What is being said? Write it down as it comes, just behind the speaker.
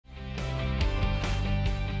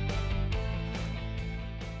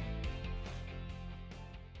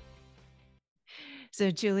So,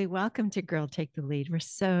 Julie, welcome to Girl Take the Lead. We're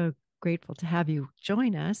so grateful to have you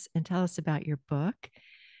join us and tell us about your book.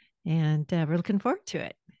 And we're looking forward to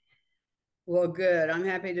it. Well, good. I'm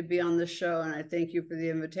happy to be on the show, and I thank you for the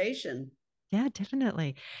invitation. Yeah,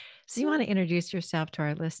 definitely. So, you want to introduce yourself to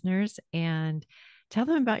our listeners and tell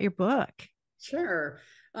them about your book. Sure.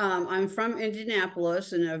 I'm from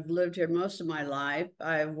Indianapolis, and I've lived here most of my life.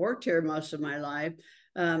 I've worked here most of my life.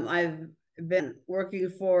 I've been working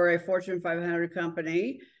for a Fortune 500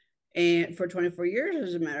 company and for 24 years,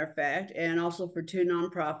 as a matter of fact, and also for two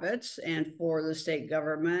nonprofits and for the state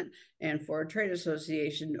government and for a trade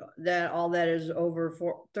association. That all that is over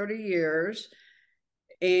 30 years.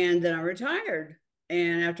 And then I retired.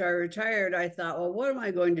 And after I retired, I thought, well, what am I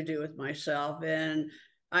going to do with myself? And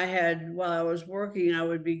I had, while I was working,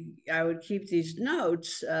 I would keep these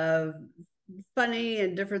notes of funny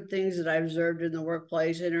and different things that I observed in the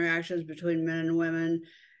workplace, interactions between men and women.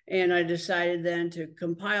 And I decided then to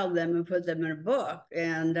compile them and put them in a book.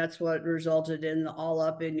 And that's what resulted in the All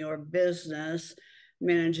Up in Your Business,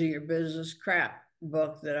 Managing Your Business Crap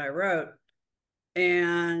book that I wrote.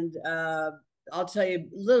 And I'll tell you a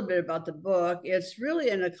little bit about the book. It's really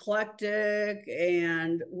an eclectic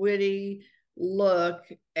and witty look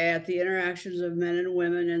at the interactions of men and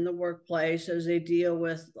women in the workplace as they deal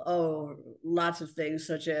with lots of things,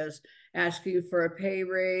 such as asking for a pay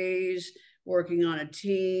raise, working on a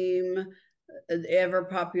team, the ever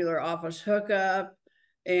popular office hookup,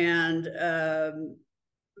 and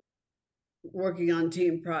working on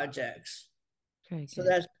team projects. Very So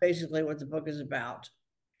good. that's basically what the book is about.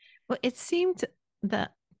 Well, it seemed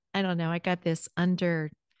that, I don't know, I got this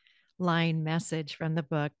underlying message from the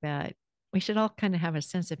book that we should all kind of have a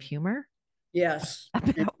sense of humor Yes,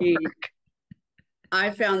 about indeed. work. I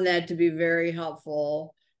found that to be very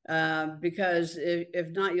helpful because if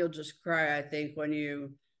not, you'll just cry. I think when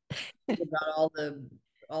you think about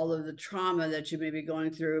all of the trauma that you may be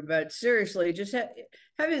going through. But seriously,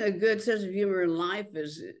 having a good sense of humor in life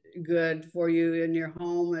is good for you in your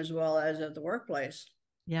home as well as at the workplace.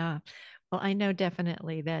 Yeah. Well, I know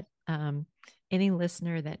definitely that any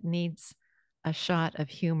listener that needs a shot of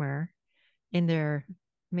humor in their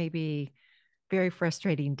maybe very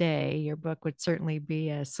frustrating day, your book would certainly be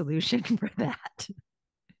a solution for that.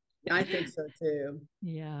 I think so too.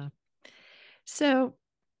 Yeah. So,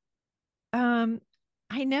 um,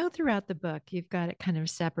 I know throughout the book you've got it kind of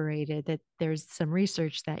separated that there's some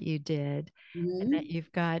research that you did and that Mhm.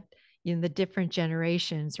 you've got the different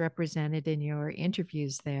generations represented in your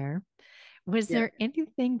interviews there. Was Yeah. there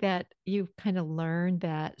anything that you kind of learned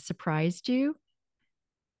that surprised you?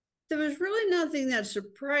 There was really nothing that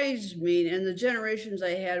surprised me. And the generations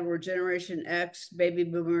I had were Generation X, baby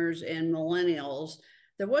boomers, and millennials.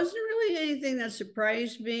 There wasn't really anything that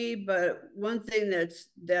surprised me, but one thing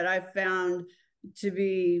that I found to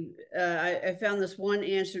be, I found this one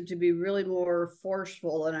answer to be really more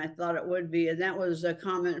forceful than I thought it would be. And that was a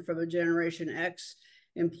comment from a Generation X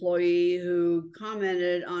employee who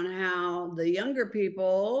commented on how the younger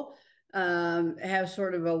people have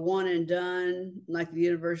sort of a one and done, like the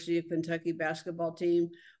University of Kentucky basketball team,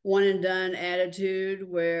 one and done attitude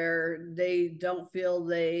where they don't feel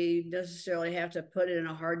they necessarily have to put in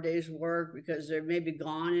a hard day's work because they're maybe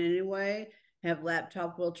gone anyway, have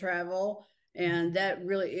laptop will travel. And that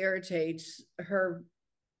really irritates her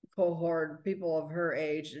cohort, people of her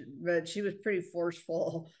age. But she was pretty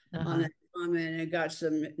forceful on Uh-huh. that comment and got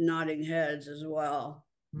some nodding heads as well.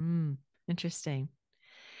 Mm, interesting.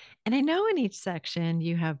 And I know in each section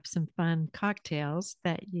you have some fun cocktails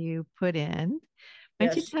that you put in. Why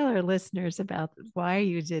don't you Yes. tell our listeners about why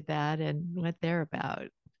you did that and what they're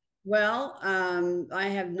about? Well, I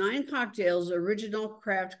have 9 cocktails, original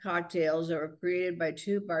craft cocktails that were created by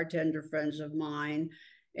two bartender friends of mine.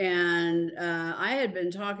 And I had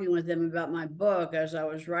been talking with them about my book as I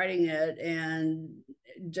was writing it, and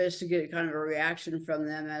just to get kind of a reaction from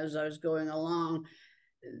them as I was going along.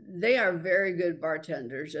 They are very good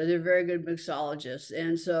bartenders, and they're very good mixologists.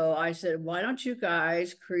 And so I said, why don't you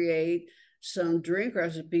guys create some drink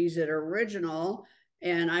recipes that are original,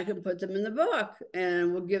 and I can put them in the book,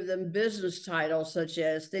 and we'll give them business titles such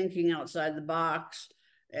as thinking outside the box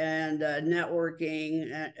and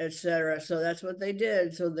networking, etc. So that's what they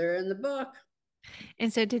did. So they're in the book.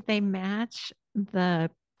 And so did they match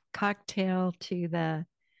the cocktail to the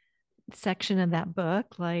section of that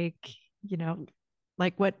book? You know,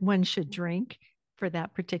 like what one should drink for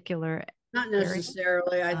that particular Not area?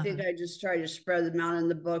 necessarily. I think Uh-huh. I just tried to spread them out in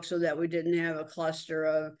the book so that we didn't have a cluster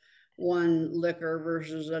of one liquor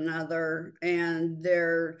versus another. And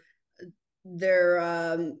they're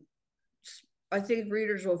I think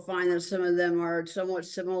readers will find that some of them are somewhat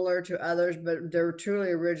similar to others, but they're truly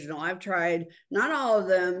original. I've tried not all of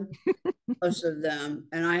them, most of them,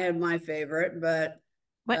 and I have my favorite, but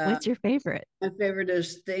uh, What's your favorite? my favorite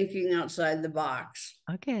is Thinking Outside the Box.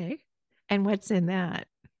 Okay. And what's in that?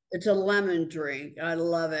 It's a lemon drink. I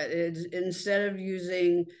love it. It's instead of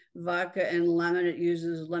using vodka and lemon, it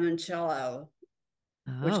uses limoncello,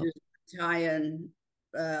 which Oh, is Italian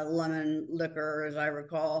lemon liquor, as I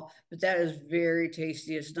recall. But that is very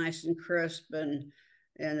tasty. It's nice and crisp, and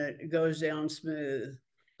it goes down smooth.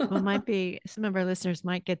 well, might be some of our listeners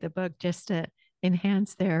might get the book just to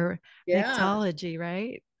enhance their Yeah. mixology,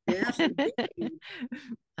 right? Yes, indeed.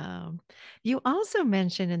 um, you also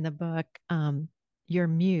mentioned in the book your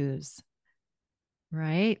muse,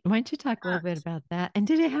 right? Why don't you talk a little bit Yes. about that? And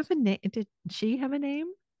did it have a name? Did she have a name?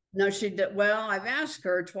 No, she did. Well, I've asked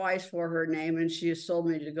her twice for her name, and she has told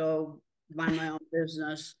me to go mind my own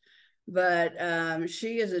business. But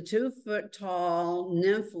she is a 2 foot tall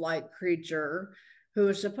nymph like creature who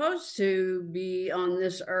is supposed to be on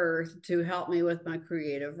this earth to help me with my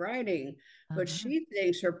creative writing. But Uh-huh. she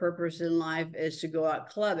thinks her purpose in life is to go out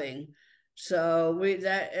clubbing. So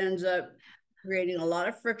that ends up creating a lot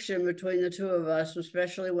of friction between the two of us,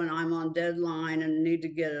 especially when I'm on deadline and need to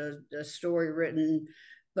get a story written.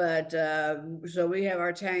 But so we have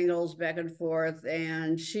our tangles back and forth,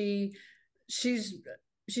 and she's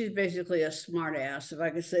she's basically a smart ass, if I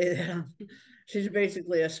could say that. She's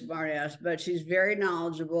basically a smart ass, but she's very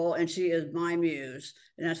knowledgeable, and she is my muse,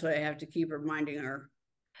 and that's why I have to keep reminding her.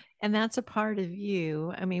 And that's a part of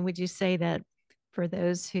you. I mean, would you say that for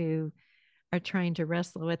those who are trying to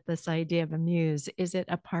wrestle with this idea of a muse, is it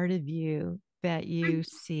a part of you that you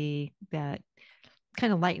see that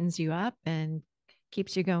kind of lightens you up and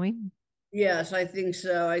keeps you going? Yes, I think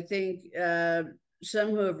so. I think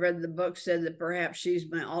some who have read the book said that perhaps she's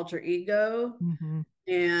my alter ego, Mm-hmm.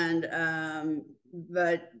 and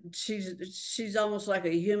but she's almost like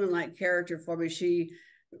a human like character for me. She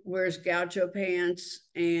wears gaucho pants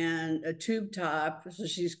and a tube top, so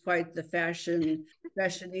she's quite the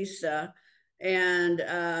fashionista, and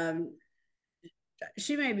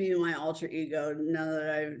she may be my alter ego now that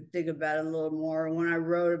I think about it a little more. When I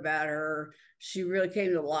wrote about her, she really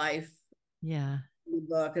came to life Yeah. in the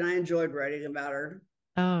book, and I enjoyed writing about her.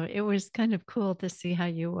 Oh, it was kind of cool to see how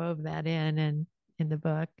you wove that in and in the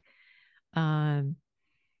book. Um,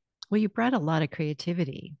 well, you brought a lot of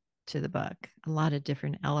creativity to the book, a lot of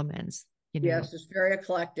different elements, you know. Yes, it's very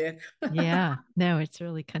eclectic. Yeah, no, it's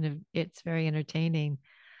really kind of it's very entertaining.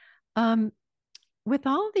 Um, with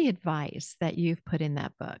all the advice that you've put in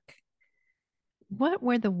that book, what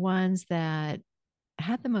were the ones that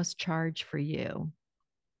had the most charge for you?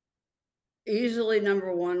 Easily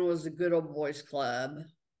number one was the Good Old Boys Club.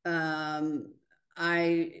 Um,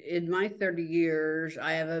 in my 30 years,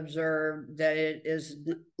 I have observed that it is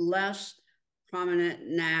less prominent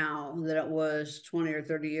now than it was 20 or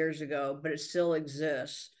 30 years ago, but it still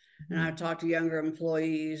exists. And Mhm. I've talked to younger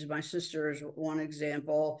employees. My sister is one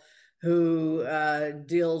example who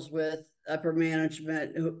deals with upper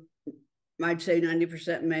management, who I'd say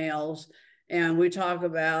 90% males. And we talk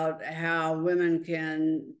about how women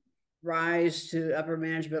can rise to upper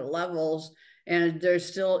management levels. And there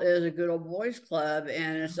still is a good old boys club.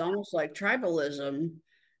 And it's almost like tribalism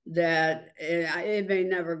that it may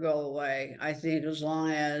never go away. I think as long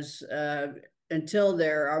as, until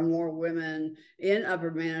there are more women in upper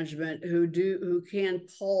management who can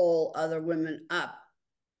pull other women up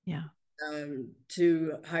Yeah.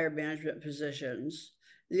 to higher management positions.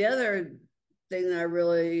 The other thing that I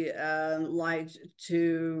really liked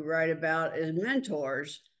to write about is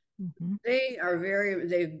mentors. Hmm. They were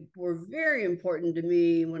very important to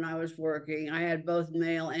me when I was working. I had both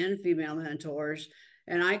male and female mentors,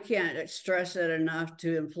 and I can't stress it enough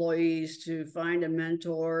to employees to find a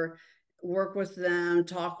mentor, work with them,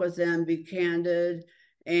 talk with them, be candid,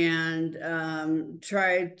 and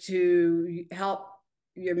try to help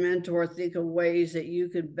your mentor think of ways that you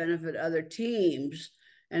could benefit other teams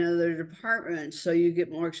and other departments, so you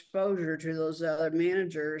get more exposure to those other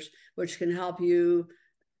managers, which can help you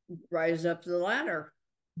rise up the ladder.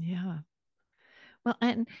 Yeah. Well,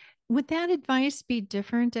 and would that advice be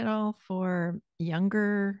different at all for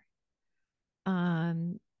younger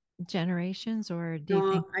um, generations, or do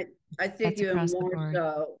you think No, I think that's even across the more board?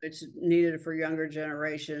 so it's needed for younger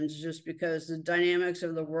generations, just because the dynamics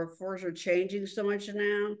of the workforce are changing so much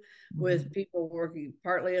now, with Mhm. people working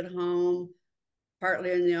partly at home,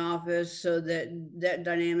 partly in the office, so that that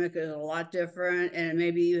dynamic is a lot different, and it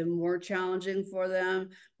may be even more challenging for them,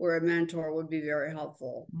 where a mentor would be very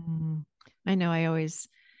helpful. I know I always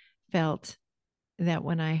felt that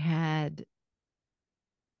when I had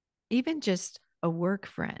even just a work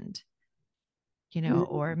friend,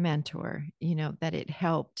 or a mentor, that it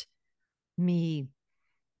helped me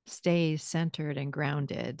stay centered and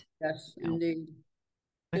grounded, Yes, you know, indeed.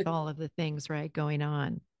 with all of the things right going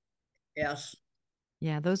on. Yes.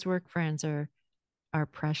 Yeah, those work friends are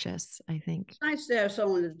precious, I think. It's nice to have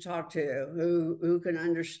someone to talk to who can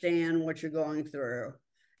understand what you're going through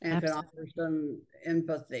and can offer Absolutely. some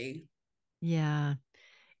empathy. Yeah.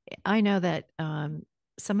 I know that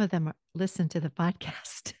some of them listen to the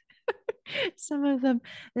podcast. Some of them,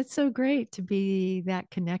 it's so great to be that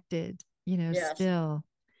connected, Yes. still.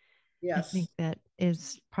 I think Yes. that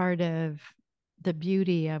is part of the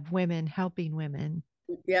beauty of women helping women.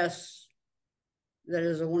 Yes. That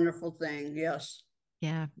is a wonderful thing. Yes.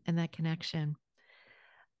 Yeah. And that connection.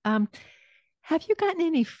 Um, have you gotten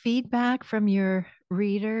any feedback from your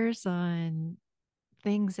readers on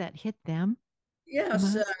things that hit them the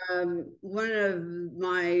Yes, most? one of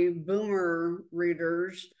my boomer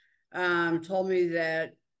readers told me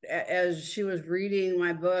that as she was reading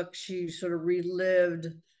my book, she sort of relived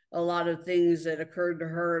a lot of things that occurred to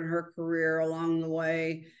her in her career along the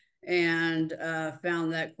way, and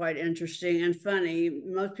found that quite interesting and funny.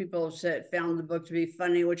 Most people have said found the book to be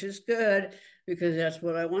funny, which is good because that's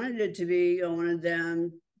what I wanted it to be. I wanted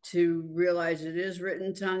them to realize it is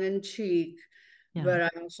written tongue in cheek, Yeah. but I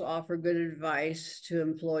also offer good advice to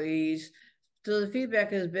employees. So the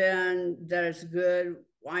feedback has been that it's good.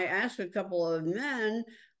 I asked a couple of men,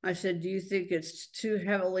 I said, do you think it's too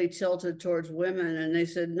heavily tilted towards women? And they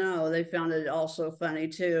said, no, they found it also funny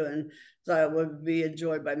too, and thought it would be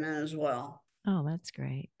enjoyed by men as well. Oh, that's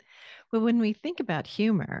great. Well, when we think about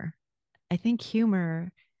humor, I think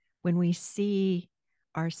humor, when we see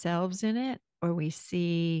ourselves in it or we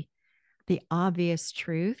see the obvious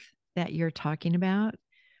truth that you're talking about,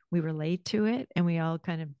 we relate to it and we all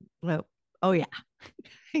kind of go, oh, yeah,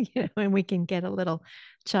 and we can get a little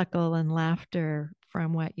chuckle and laughter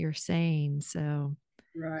from what you're saying. So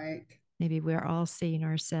Right. maybe we're all seeing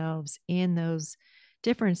ourselves in those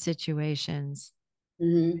different situations,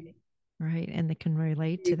 Mm-hmm. right? And they can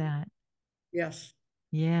relate to that. Yes.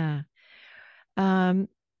 Yeah. Um,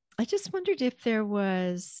 I just wondered if there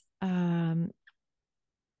was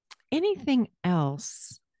anything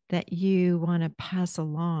else that you want to pass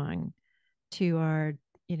along to our,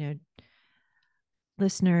 you know,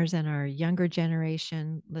 listeners and our younger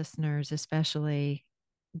generation listeners, especially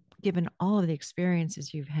given all of the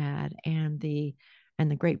experiences you've had and the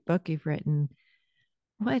great book you've written.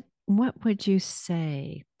 What would you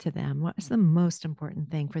say to them? What's the most important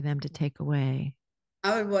thing for them to take away?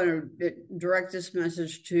 I would want to direct this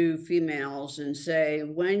message to females and say,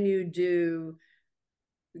 when you do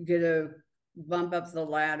get a bump up the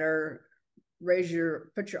ladder, put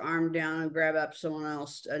your arm down and grab up someone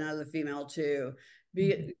else, another female too.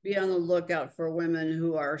 Mhm. Be on the lookout for women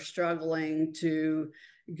who are struggling to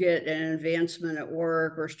get an advancement at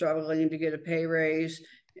work or struggling to get a pay raise.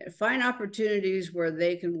 Find opportunities where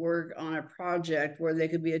they can work on a project where they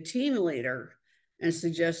could be a team leader and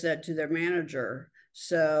suggest that to their manager.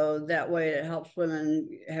 So that way it helps women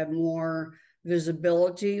have more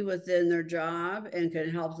visibility within their job and can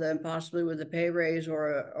help them possibly with a pay raise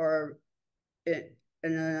or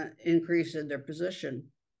an increase in their position.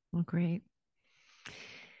 Well, great.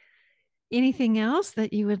 Anything else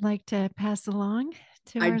that you would like to pass along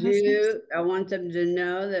to I our listeners? do. I want them to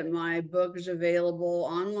know that my book is available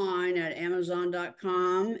online at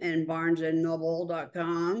Amazon.com and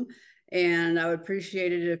BarnesandNoble.com. And I would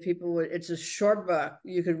appreciate it if people would. It's a short book.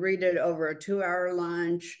 You could read it over a 2 hour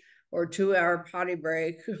lunch or 2 hour potty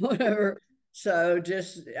break, whatever. So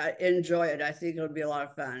just enjoy it. I think it'll be a lot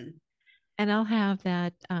of fun. And I'll have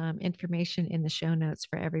that information in the show notes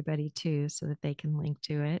for everybody too, so that they can link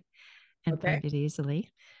to it and Okay. find it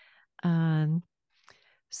easily. Um,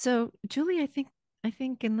 so, Julie, I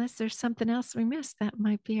think unless there's something else we missed, that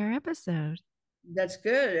might be our episode. That's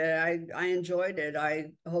good. I enjoyed it.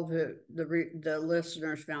 I hope that the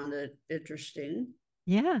listeners found it interesting.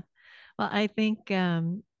 Yeah. Well, I think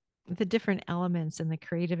the different elements and the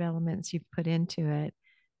creative elements you've put into it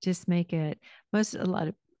just make it most a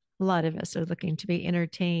lot of us are looking to be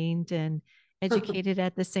entertained and educated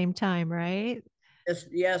at the same time, right? Yes,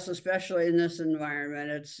 yes, especially in this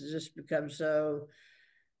environment, it's just become so.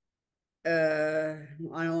 I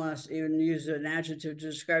don't want to even use an adjective to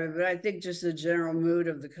describe it, but I think just the general mood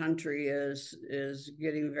of the country is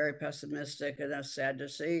getting very pessimistic, and that's sad to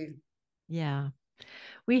see. Yeah.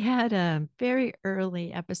 We had a very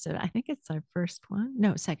early episode. I think it's our first one.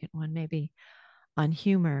 No, second one, maybe, on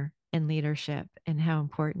humor and leadership and how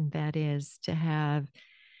important that is to have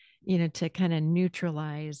to kind of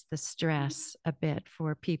neutralize the stress a bit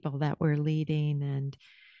for people that we're leading and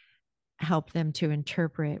help them to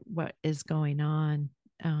interpret what is going on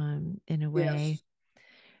in a way. Yes.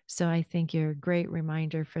 So I think you're a great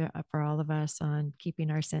reminder for all of us on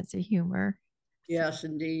keeping our sense of humor. So Yes,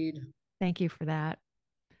 indeed. thank you for that.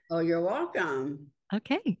 Oh, you're welcome.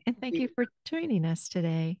 Okay. And thank you for joining us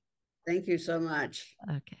today. Thank you so much.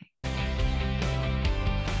 Okay.